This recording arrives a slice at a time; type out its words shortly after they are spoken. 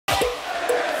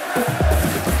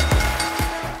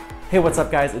Hey, what's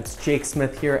up guys? It's Jake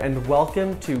Smith here and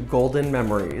welcome to Golden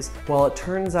Memories. Well, it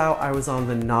turns out I was on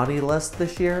the naughty list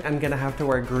this year. I'm gonna have to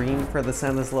wear green for the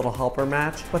Santa's Little Helper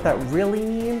match. What that really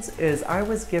means is I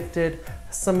was gifted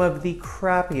some of the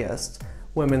crappiest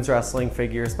women's wrestling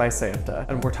figures by Santa,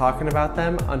 and we're talking about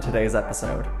them on today's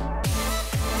episode.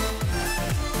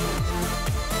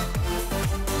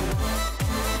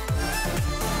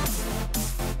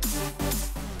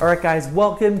 All right guys,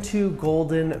 welcome to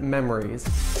Golden Memories.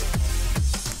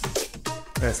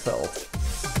 I spilled.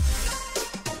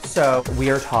 So we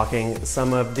are talking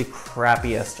some of the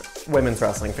crappiest women's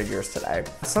wrestling figures today.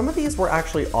 Some of these were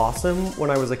actually awesome when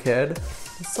I was a kid.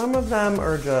 Some of them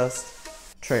are just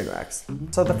train wrecks.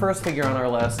 So the first figure on our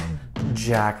list,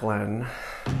 Jacqueline.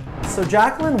 So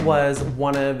Jacqueline was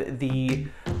one of the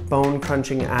bone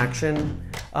crunching action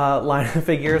line of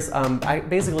figures.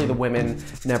 Basically the women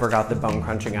never got the bone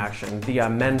crunching action. The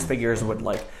men's figures would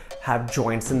like have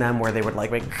joints in them where they would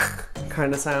like make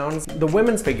kind of sounds. The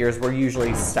women's figures were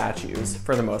usually statues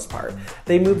for the most part.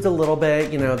 They moved a little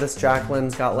bit, you know, this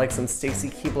Jacqueline's got like some Stacy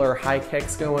Keibler high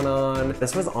kicks going on.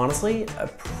 This was honestly a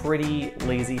pretty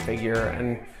lazy figure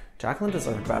and Jacqueline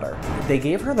deserved better. They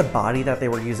gave her the body that they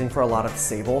were using for a lot of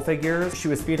Sable figures. She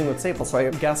was feuding with Sable, so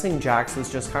I'm guessing Jax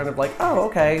was just kind of like, oh,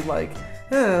 okay, like,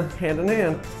 hand in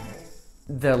hand.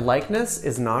 The likeness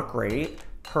is not great.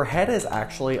 Her head is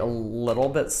actually a little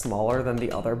bit smaller than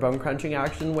the other bone crunching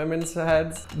action women's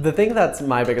heads. The thing that's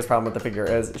my biggest problem with the figure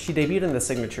is she debuted in the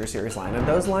Signature Series line, and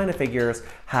those line of figures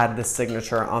had the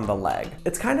signature on the leg.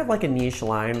 It's kind of like a niche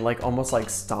line, like almost like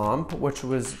Stomp, which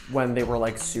was when they were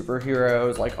like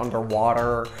superheroes, like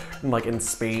underwater and like in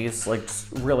space, like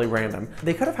really random.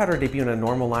 They could have had her debut in a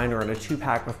normal line or in a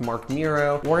 2-pack with Mark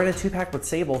Miro or in a 2-pack with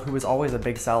Sable, who was always a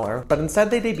big seller, but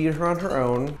instead they debuted her on her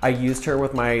own. I used her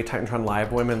with my Titantron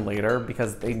Live women later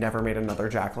because they never made another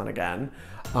Jacqueline again.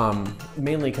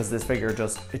 Mainly because this figure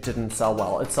it didn't sell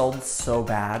well. It sold so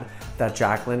bad that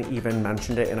Jacqueline even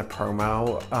mentioned it in a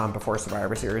promo before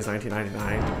Survivor Series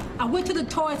 1999. I went to the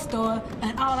toy store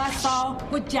and all I saw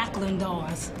were Jacqueline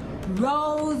dolls.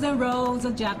 Rows and rows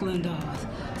of Jacqueline dolls.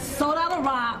 Sold out of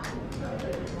Rock,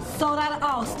 sold out of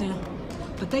Austin,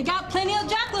 but they got plenty of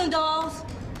Jacqueline dolls.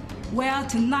 Well,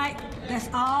 tonight, that's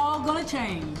all gonna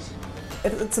change.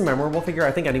 It's a memorable figure.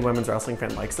 I think any women's wrestling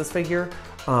fan likes this figure.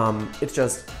 It's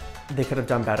just, they could have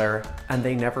done better and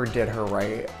they never did her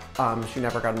right. She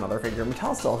never got another figure.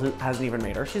 Mattel still hasn't even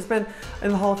made her. She's been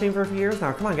in the Hall of Fame for a few years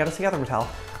now. Come on, get us together, Mattel.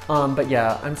 But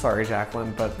yeah, I'm sorry,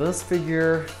 Jacqueline, but this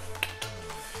figure...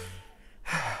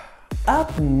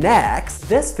 Up next,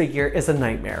 this figure is a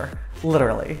nightmare,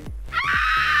 literally.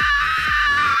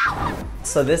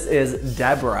 So this is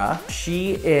Deborah.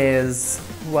 She is,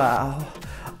 wow.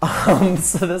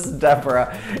 So this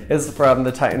Deborah is from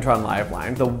the Titantron Live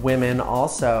line. The women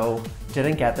also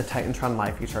didn't get the Titantron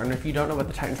Live feature. And if you don't know what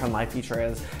the Titantron Live feature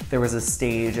is, there was a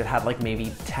stage, it had like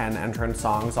maybe 10 entrance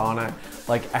songs on it,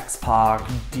 like X-Pac,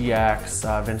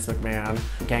 DX, Vince McMahon,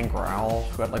 Gangrel,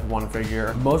 who had like one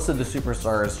figure. Most of the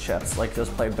superstars chips like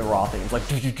just played the Raw themes, like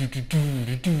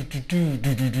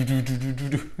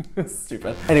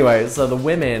stupid. Anyway, so the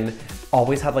women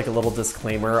always had like a little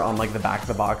disclaimer on like the back of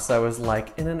the box that was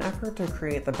like, in an effort to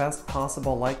create the best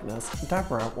possible likeness,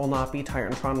 Deborah will not be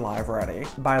Titantron Live ready.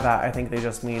 By that, I think they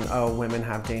just mean, oh, women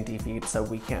have dainty feet, so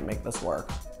we can't make this work.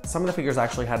 Some of the figures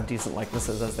actually had decent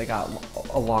likenesses as they got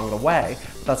along the way.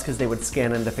 That's because they would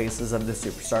scan in the faces of the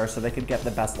superstars so they could get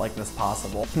the best likeness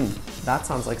possible. That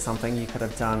sounds like something you could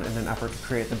have done in an effort to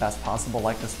create the best possible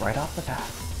likeness right off the bat.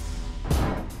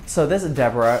 So this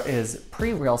Deborah is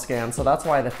pre-real scan, so that's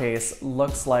why the face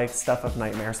looks like stuff of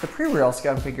nightmares. The pre-real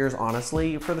scan figures,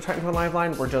 honestly, for the Titantron Live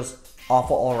line were just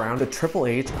awful all around. The Triple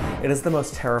H, it is the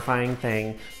most terrifying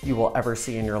thing you will ever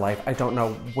see in your life. I don't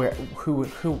know who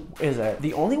is it.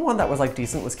 The only one that was like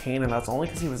decent was Kane, and that's only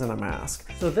because he was in a mask.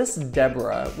 So this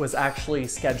Deborah was actually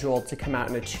scheduled to come out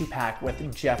in a 2-pack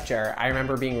with Jeff Jarrett. I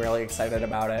remember being really excited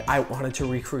about it. I wanted to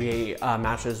recreate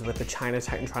matches with the China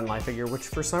Titantron Live figure, which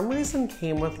for some reason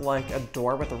came with like a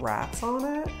door with rats on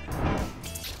it.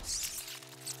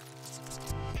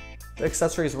 The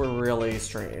accessories were really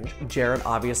strange. Jarrett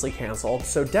obviously canceled,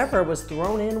 so Deborah was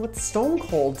thrown in with Stone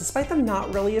Cold despite them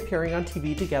not really appearing on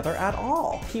TV together at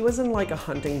all. He was in like a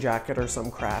hunting jacket or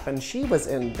some crap, and she was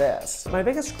in this. My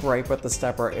biggest gripe with this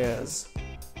Deborah is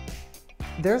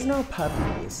there's no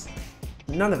puppies.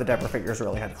 None of the Deborah figures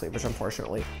really had cleavage,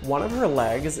 unfortunately. One of her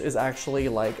legs is actually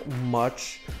like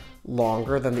much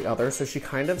longer than the other, so she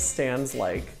kind of stands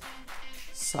like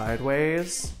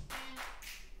sideways.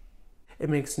 It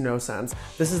makes no sense.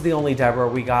 This is the only Deborah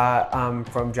we got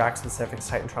from Jakks Pacific's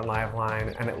Titantron Live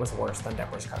line, and it was worse than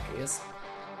Deborah's cookies.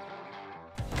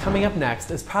 Coming up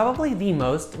next is probably the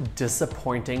most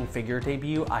disappointing figure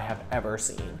debut I have ever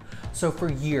seen. So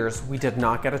for years, we did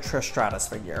not get a Trish Stratus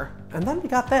figure. And then we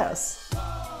got this.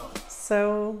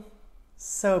 So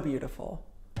beautiful.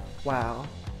 Wow.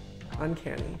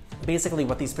 Uncanny. Basically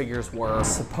what these figures were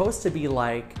supposed to be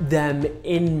like them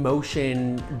in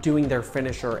motion doing their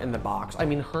finisher in the box. I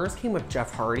mean, hers came with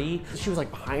Jeff Hardy. She was like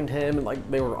behind him and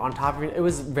like they were on top of it. It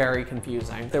was very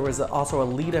confusing. There was also a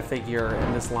Lita figure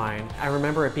in this line. I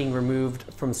remember it being removed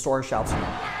from store shelves.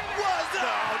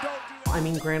 I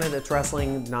mean, granted, it's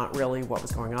wrestling, not really what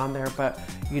was going on there, but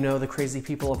you know, the crazy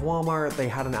people of Walmart, they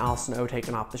had an Al Snow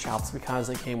taken off the shelves because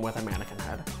it came with a mannequin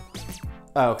head.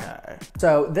 Okay.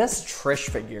 So this Trish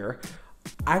figure,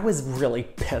 I was really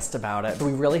pissed about it.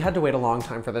 We really had to wait a long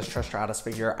time for this Trish Stratus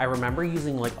figure. I remember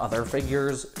using like other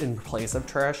figures in place of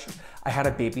Trish. I had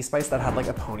a Baby Spice that had like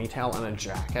a ponytail and a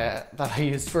jacket that I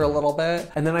used for a little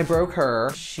bit. And then I broke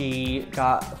her. She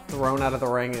got thrown out of the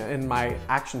ring in my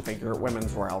action figure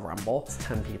Women's Royal Rumble.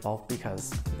 10 people because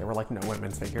there were like no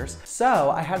women's figures. So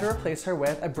I had to replace her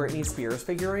with a Britney Spears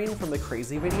figurine from the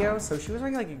Crazy video. So she was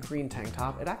wearing like a green tank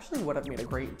top. It actually would have made a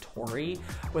great Tori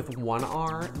with one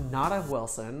R, not a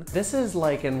Wilson. This is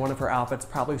like in one of her outfits,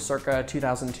 probably circa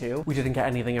 2002. We didn't get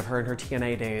anything of her in her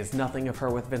TNA days, nothing of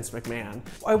her with Vince McMahon.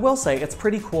 I will say it's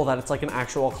pretty cool that it's like an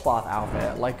actual cloth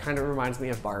outfit. Like kind of reminds me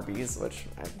of Barbie's, which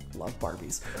I love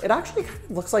Barbies. It actually kind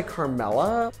of looks like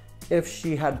Carmella if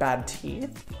she had bad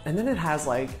teeth. And then it has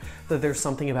like There's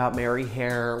Something About Mary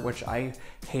hair, which I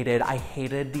hated. I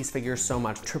hated these figures so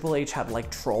much. Triple H had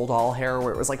like troll doll hair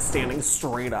where it was like standing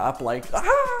straight up, like,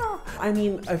 ah! I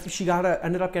mean, she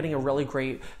ended up getting a really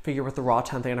great figure with the Raw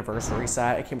 10th anniversary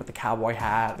set. It came with the cowboy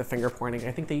hat, the finger pointing.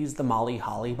 I think they used the Molly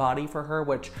Holly body for her,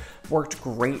 which worked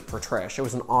great for Trish. It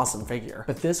was an awesome figure.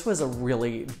 But this was a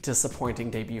really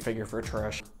disappointing debut figure for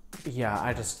Trish.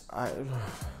 Yeah,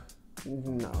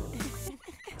 no.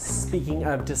 Speaking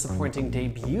of disappointing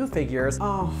debut figures,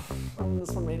 oh,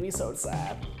 this one made me so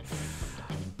sad.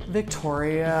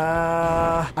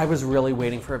 Victoria. I was really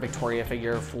waiting for a Victoria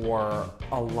figure for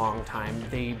a long time.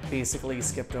 They basically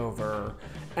skipped over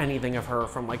anything of her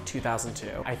from like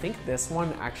 2002. I think this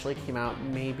one actually came out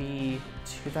maybe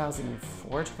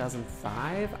 2004,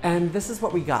 2005. And this is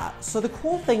what we got. So the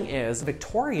cool thing is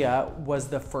Victoria was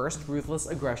the first Ruthless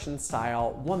Aggression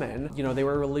style woman. You know, they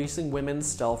were releasing women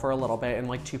still for a little bit in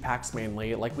like 2-packs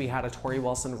mainly. Like we had a Tori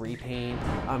Wilson repaint.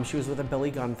 She was with a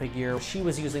Billy Gunn figure. She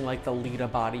was using like the Lita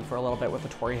body for a little bit with the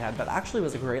Tori head, but actually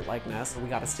was a great likeness. We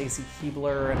got a Stacy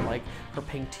Keibler and like her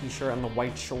pink t-shirt and the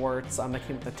white shorts that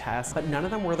came with the test, but none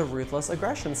of them were the Ruthless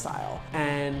Aggression style.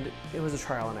 And it was a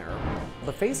trial and error.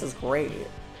 The face is great.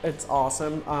 It's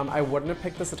awesome. I wouldn't have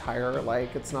picked this attire.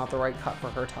 Like, it's not the right cut for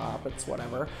her top. It's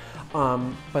whatever.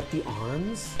 But the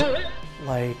arms,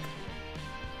 like,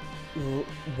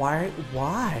 why?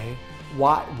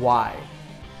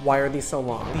 Why are these so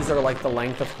long? These are like the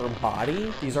length of her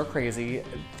body. These are crazy.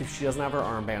 She doesn't have her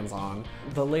armbands on.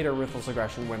 The later Ruthless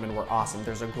Aggression women were awesome.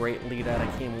 There's a great Lita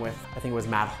that came with, I think it was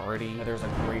Matt Hardy. There's a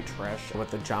great Trish with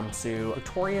the jumpsuit.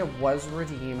 Victoria was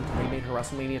redeemed. They made her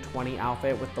WrestleMania 20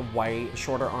 outfit with the white,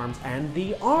 shorter arms and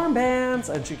the armbands.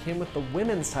 And she came with the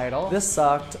women's title. This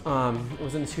sucked. It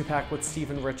was in a 2-pack with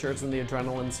Steven Richards in the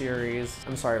Adrenaline series.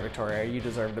 I'm sorry, Victoria, you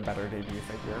deserved a better debut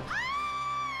figure.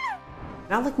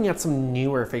 Now looking at some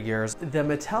newer figures, the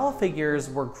Mattel figures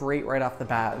were great right off the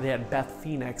bat. They had Beth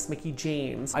Phoenix, Mickie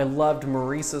James. I loved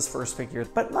Maurice's first figure,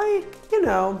 but like, you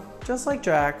know, just like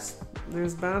Jakks,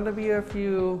 there's bound to be a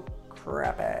few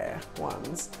crappy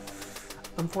ones.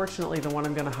 Unfortunately, the one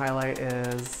I'm gonna highlight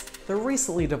is the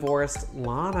recently divorced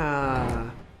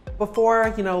Lana.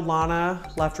 Before, you know, Lana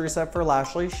left Rusev for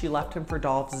Lashley, she left him for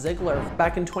Dolph Ziggler.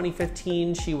 Back in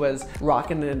 2015, she was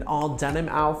rocking an all denim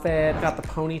outfit, got the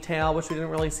ponytail, which we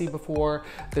didn't really see before.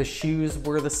 The shoes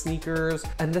were the sneakers.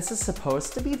 And this is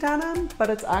supposed to be denim, but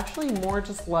it's actually more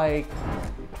just like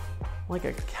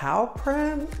a cow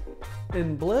print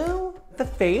in blue. The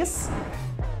face.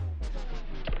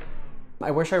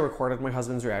 I wish I recorded my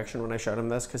husband's reaction when I showed him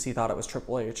this because he thought it was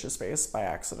Triple H's face by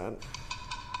accident.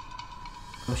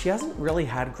 She hasn't really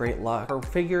had great luck. Her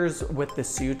figures with the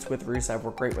suits with Rusev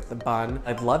were great with the bun.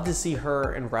 I'd love to see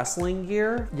her in wrestling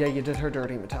gear. Yeah, you did her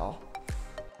dirty, Mattel.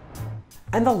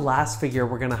 And the last figure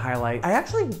we're gonna highlight, I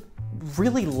actually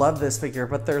really love this figure,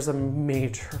 but there's a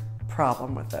major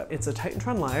problem with it. It's a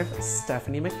Titantron Live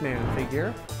Stephanie McMahon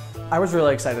figure. I was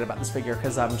really excited about this figure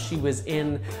because she was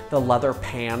in the leather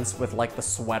pants with like the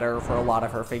sweater for a lot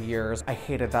of her figures. I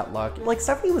hated that look. Like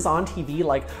Stephanie was on TV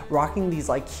like rocking these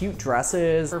like cute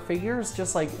dresses. Her figures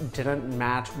just like didn't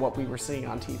match what we were seeing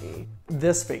on TV.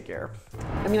 This figure.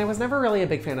 I mean, I was never really a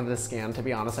big fan of this scan, to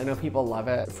be honest. I know people love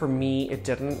it. For me, it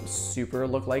didn't super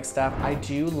look like Steph. I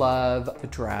do love the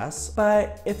dress,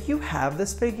 but if you have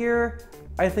this figure,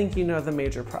 I think you know the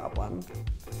major problem.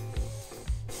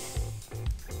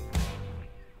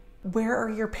 Where are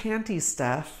your panties,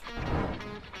 Steph?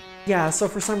 Yeah, so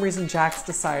for some reason, Jax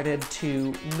decided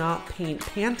to not paint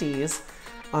panties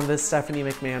on this Stephanie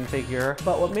McMahon figure.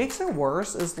 But what makes it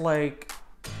worse is like,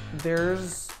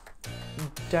 there's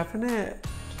definite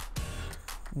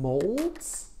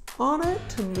molds on it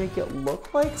to make it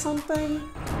look like something.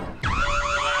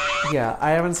 Yeah,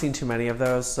 I haven't seen too many of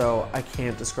those, so I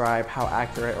can't describe how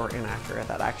accurate or inaccurate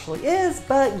that actually is.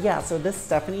 But yeah, so this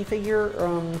Stephanie figure,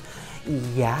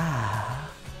 yeah.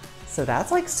 So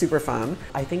that's like super fun.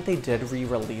 I think they did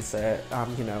re-release it,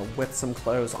 you know, with some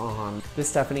clothes on. This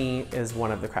Stephanie is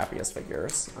one of the crappiest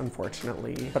figures,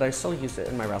 unfortunately, but I still use it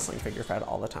in my wrestling figure fed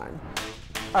all the time.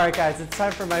 All right, guys, it's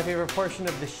time for my favorite portion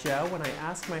of the show when I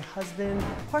ask my husband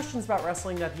questions about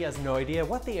wrestling that he has no idea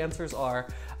what the answers are.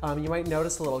 You might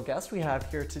notice a little guest we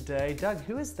have here today. Doug,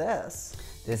 who is this?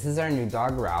 This is our new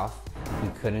dog, Ralph. We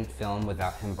couldn't film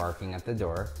without him barking at the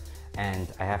door.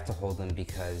 And I have to hold him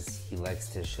because he likes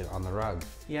to shit on the rug.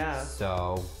 Yeah.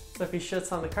 So if he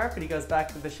shits on the carpet, he goes back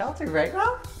to the shelter, right,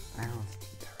 Ralph? I don't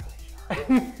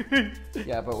think they're really sure.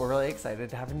 Yeah, but we're really excited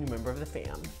to have a new member of the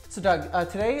fam. So Doug,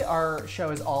 today our show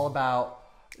is all about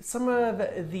some of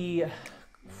the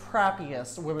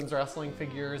crappiest women's wrestling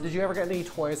figures. Did you ever get any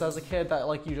toys as a kid that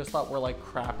like you just thought were like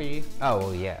crappy? Oh,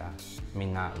 well, yeah. I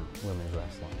mean, not women's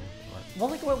wrestling. Well,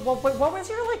 like, what was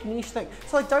your like niche thing?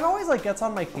 So like Doug always like gets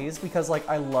on my case because like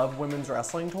I love women's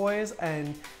wrestling toys,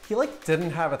 and he like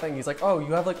didn't have a thing. He's like, oh,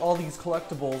 you have like all these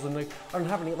collectibles, and like I don't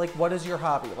have any. Like, what is your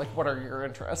hobby? Like, what are your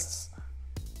interests?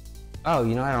 Oh,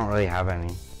 you know, I don't really have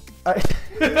any.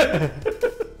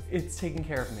 It's taking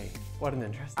care of me. What an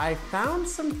interest. I found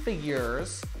some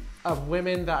figures of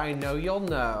women that I know you'll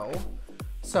know.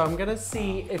 So I'm gonna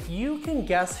see if you can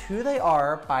guess who they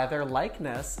are by their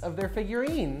likeness of their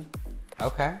figurine.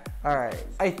 Okay. All right.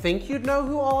 I think you'd know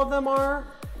who all of them are.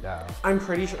 Yeah. I'm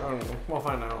pretty sure. Oh, we'll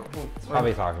find out.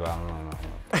 Probably talk about them.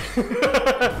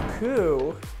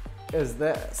 Who is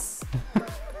this?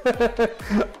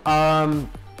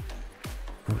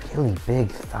 Really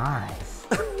big thighs.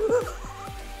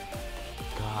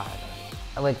 God.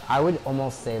 Like, I would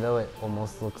almost say though, it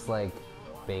almost looks like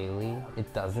Bailey.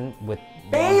 It doesn't with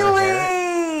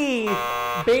Bailey!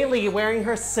 Bailey wearing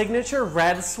her signature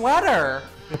red sweater.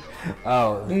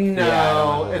 Oh.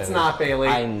 No, yeah, it's not Bailey.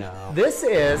 I know. This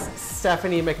is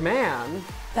Stephanie McMahon.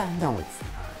 No, it's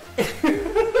not.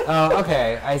 Oh,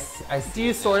 okay. I see. Do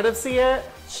you sort of see it?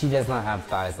 She does not have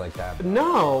thighs like that.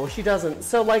 No, she doesn't.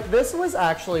 So like this was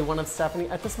actually one of Stephanie,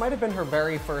 this might have been her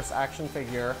very first action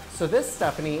figure. So this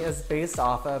Stephanie is based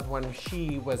off of when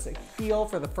she was a heel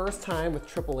for the first time with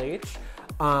Triple H.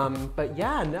 But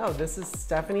yeah, no, this is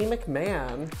Stephanie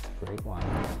McMahon. Great one.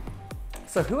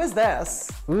 So who is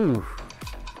this? Ooh.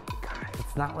 God,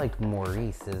 it's not like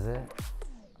Maurice, is it?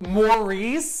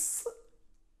 Maurice?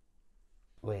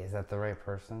 Wait, is that the right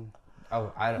person?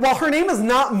 Oh, I don't. Well, her name is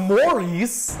not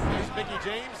Maurice. Here's Mickey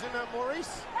James and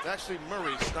Maurice. Actually,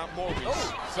 Maurice, not Maurice.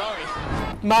 Oh, sorry.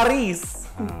 Maurice.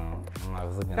 I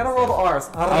was looking. Gotta roll the R's.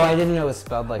 Oh, I didn't know it was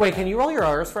spelled like Wait, that. can you roll your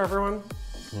R's for everyone?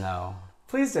 No.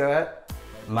 Please do it.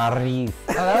 Maurice.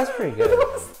 Oh, that was pretty good.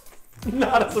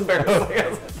 Not as embarrassing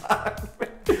as I thought.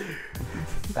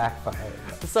 Backfired.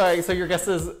 Sorry, so your guess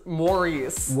is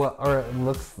Maurice. What? Or it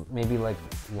looks maybe like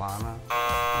Lana.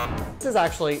 This is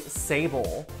actually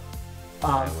Sable.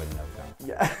 I wouldn't know that.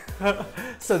 Yeah.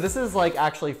 So this is like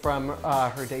actually from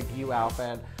her debut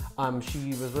outfit. She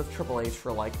was with Triple H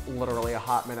for like literally a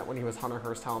hot minute when he was Hunter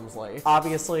Hearst Helmsley.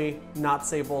 Obviously not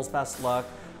Sable's best look.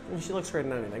 She looks great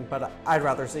in anything, but I'd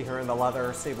rather see her in the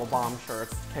leather Sable bomb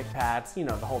shirts, kick pads, you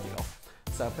know, the whole deal.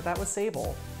 So, but that was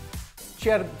Sable. She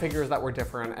had figures that were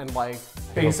different and like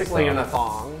basically in a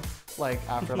thong, like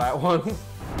after that one.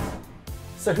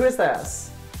 So who is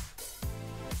this?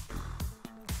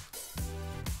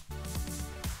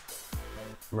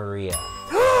 Maria.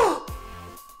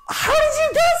 How did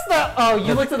you guess that? Oh,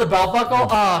 you looked at the belt buckle?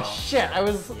 Oh shit, I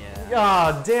was,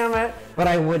 oh damn it. But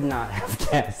I would not have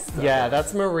guessed. Yeah,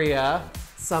 that's Maria.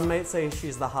 Some might say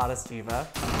she's the hottest diva.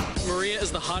 Maria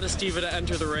is the hottest diva to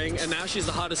enter the ring, and now she's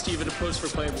the hottest diva to pose for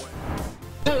Playboy.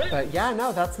 But yeah,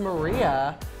 no, that's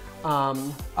Maria.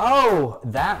 Oh,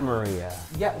 that Maria.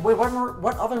 Yeah, wait,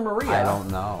 what other Maria? I don't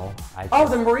know. Oh,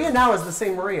 the Maria now is the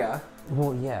same Maria.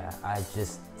 Well, yeah, I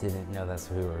just didn't know that's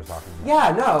who we were talking about.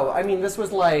 Yeah, no, I mean, this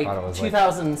was like was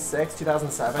 2006,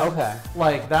 2007. Okay.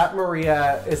 Like, that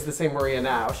Maria is the same Maria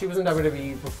now. She was in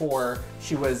WWE before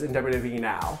she was in WWE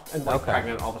now, and like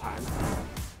pregnant all the time.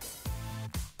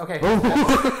 Okay.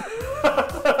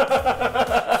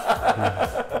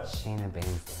 Shayna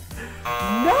Baszler.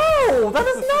 No, that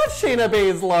is not Shayna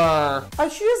Baszler.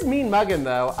 She is mean mugging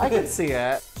though. I can see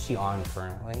it. She on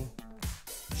currently?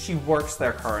 She works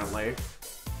there currently.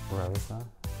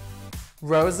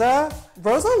 Rosa?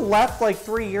 Rosa left like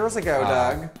 3 years ago,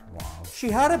 Doug. Wow. She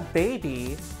had a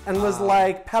baby and was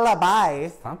like, Pella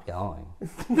bye. Stop yelling.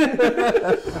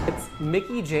 It's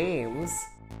Mickie James.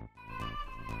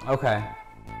 Okay.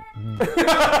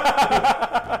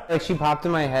 Like, she popped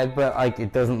in my head, but like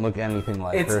it doesn't look anything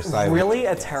like her. It's really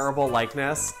a terrible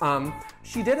likeness.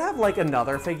 She did have like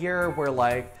another figure where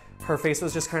like her face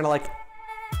was just kind of like,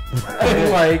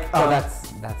 like.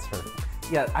 That's her.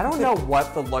 Yeah, I don't know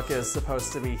what the look is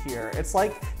supposed to be here. It's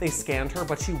like they scanned her,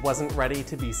 but she wasn't ready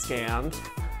to be scanned.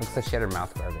 Looks like she had her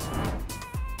mouth guard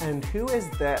in. And who is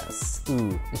this?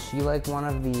 Ooh, is she like one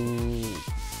of the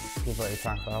people that you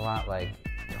talk about a lot, like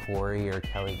Tori or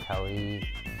Kelly,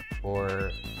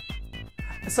 or?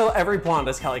 So every blonde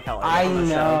is Kelly I on the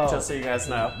know. show, just so you guys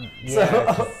know. Yes.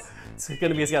 So it's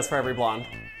gonna be a guess for every blonde.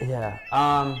 Yeah.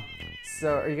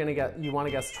 So are you gonna you want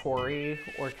to guess Tori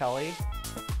or Kelly?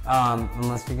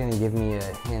 Unless you're gonna give me a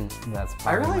hint, that's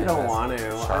I probably really my don't best. want to.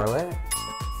 Charlotte?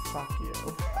 Fuck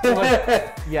you.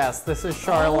 Yes, this is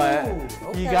Charlotte. Oh,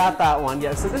 okay. You got that one.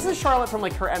 Yeah, so this is Charlotte from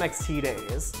like her NXT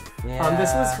days. Yeah.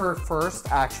 This was her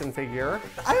first action figure.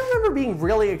 I remember being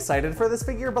really excited for this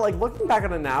figure, but like looking back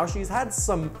on it now, she's had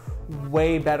some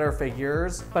way better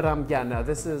figures. But yeah, no,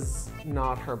 this is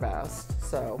not her best.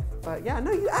 So, but yeah,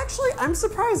 no, you actually, I'm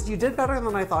surprised you did better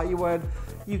than I thought you would.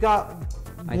 You got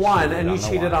one and you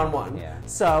cheated on one. Yeah.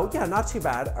 So yeah, not too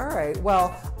bad. All right,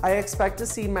 well, I expect to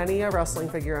see many a wrestling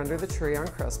figure under the tree on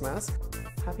Christmas.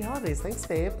 Happy holidays, thanks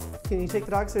babe. Can you take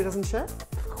the dog so he doesn't shit?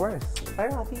 Of course. Bye,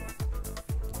 Ralphie.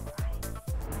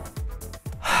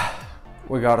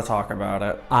 We gotta talk about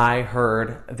it. I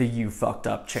heard the "you fucked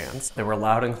up" chants. They were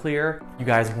loud and clear. You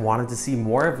guys wanted to see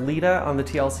more of Lita on the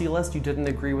TLC list. You didn't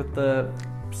agree with the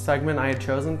segment I had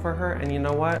chosen for her, and you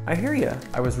know what? I hear you.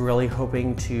 I was really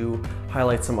hoping to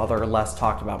highlight some other less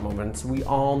talked about moments. We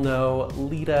all know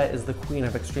Lita is the queen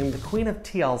of Extreme, the queen of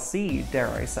TLC, dare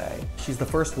I say. She's the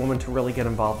first woman to really get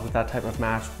involved with that type of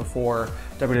match before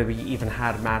WWE even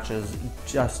had matches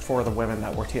just for the women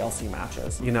that were TLC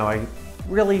matches. You know, I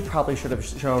really probably should have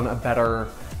shown a better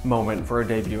moment for a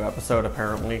debut episode,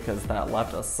 apparently, because that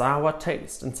left a sour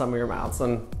taste in some of your mouths,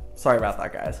 and sorry about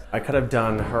that, guys. I could have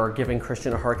done her giving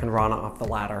Christian a Hurricane Rana off the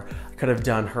ladder. I could have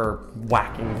done her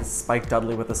whacking Spike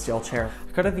Dudley with a steel chair.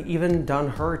 I could have even done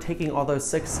her taking all those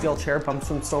 6 steel chair bumps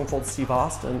from Stone Cold Steve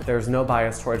Austin. There's no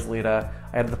bias towards Lita.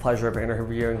 I had the pleasure of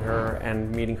interviewing her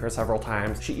and meeting her several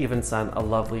times. She even sent a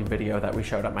lovely video that we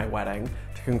showed at my wedding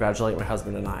to congratulate my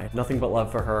husband and I. Nothing but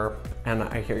love for her, and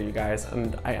I hear you guys,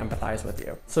 and I empathize with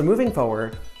you. So moving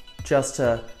forward, just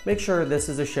to make sure this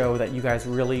is a show that you guys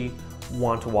really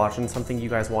want to watch and something you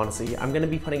guys want to see, I'm going to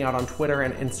be putting out on Twitter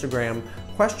and Instagram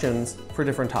questions for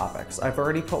different topics. I've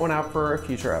already put one out for a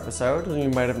future episode, as you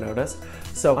might have noticed.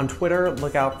 So on Twitter,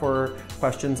 look out for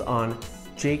questions on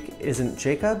Jake Isn't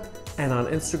Jacob, and on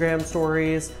Instagram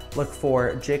stories, look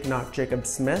for Jake Not Jacob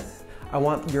Smith. I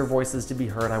want your voices to be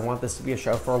heard. I want this to be a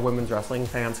show for women's wrestling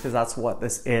fans, because that's what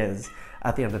this is.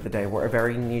 At the end of the day, we're a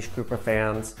very niche group of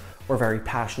fans. We're very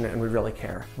passionate and we really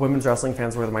care. Women's wrestling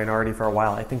fans were the minority for a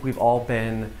while. I think we've all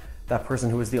been that person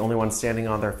who was the only one standing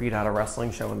on their feet at a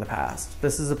wrestling show in the past.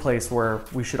 This is a place where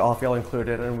we should all feel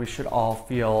included and we should all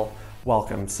feel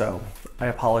welcome. So I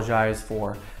apologize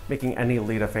for making any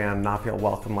Lita fan not feel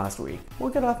welcome last week.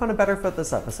 We'll get off on a better foot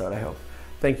this episode, I hope.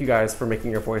 Thank you guys for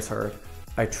making your voice heard.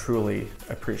 I truly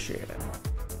appreciate it.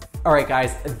 All right,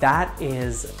 guys, that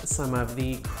is some of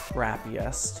the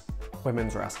crappiest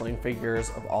women's wrestling figures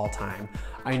of all time.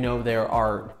 I know there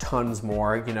are tons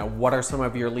more. You know, what are some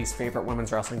of your least favorite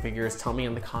women's wrestling figures? Tell me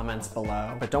in the comments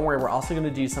below. But don't worry, we're also gonna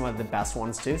do some of the best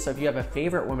ones too. So if you have a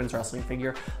favorite women's wrestling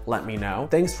figure, let me know.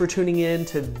 Thanks for tuning in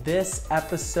to this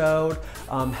episode.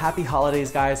 Happy holidays,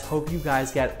 guys. Hope you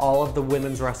guys get all of the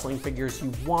women's wrestling figures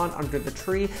you want under the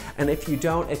tree. And if you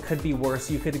don't, it could be worse.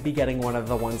 You could be getting one of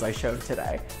the ones I showed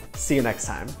today. See you next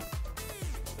time.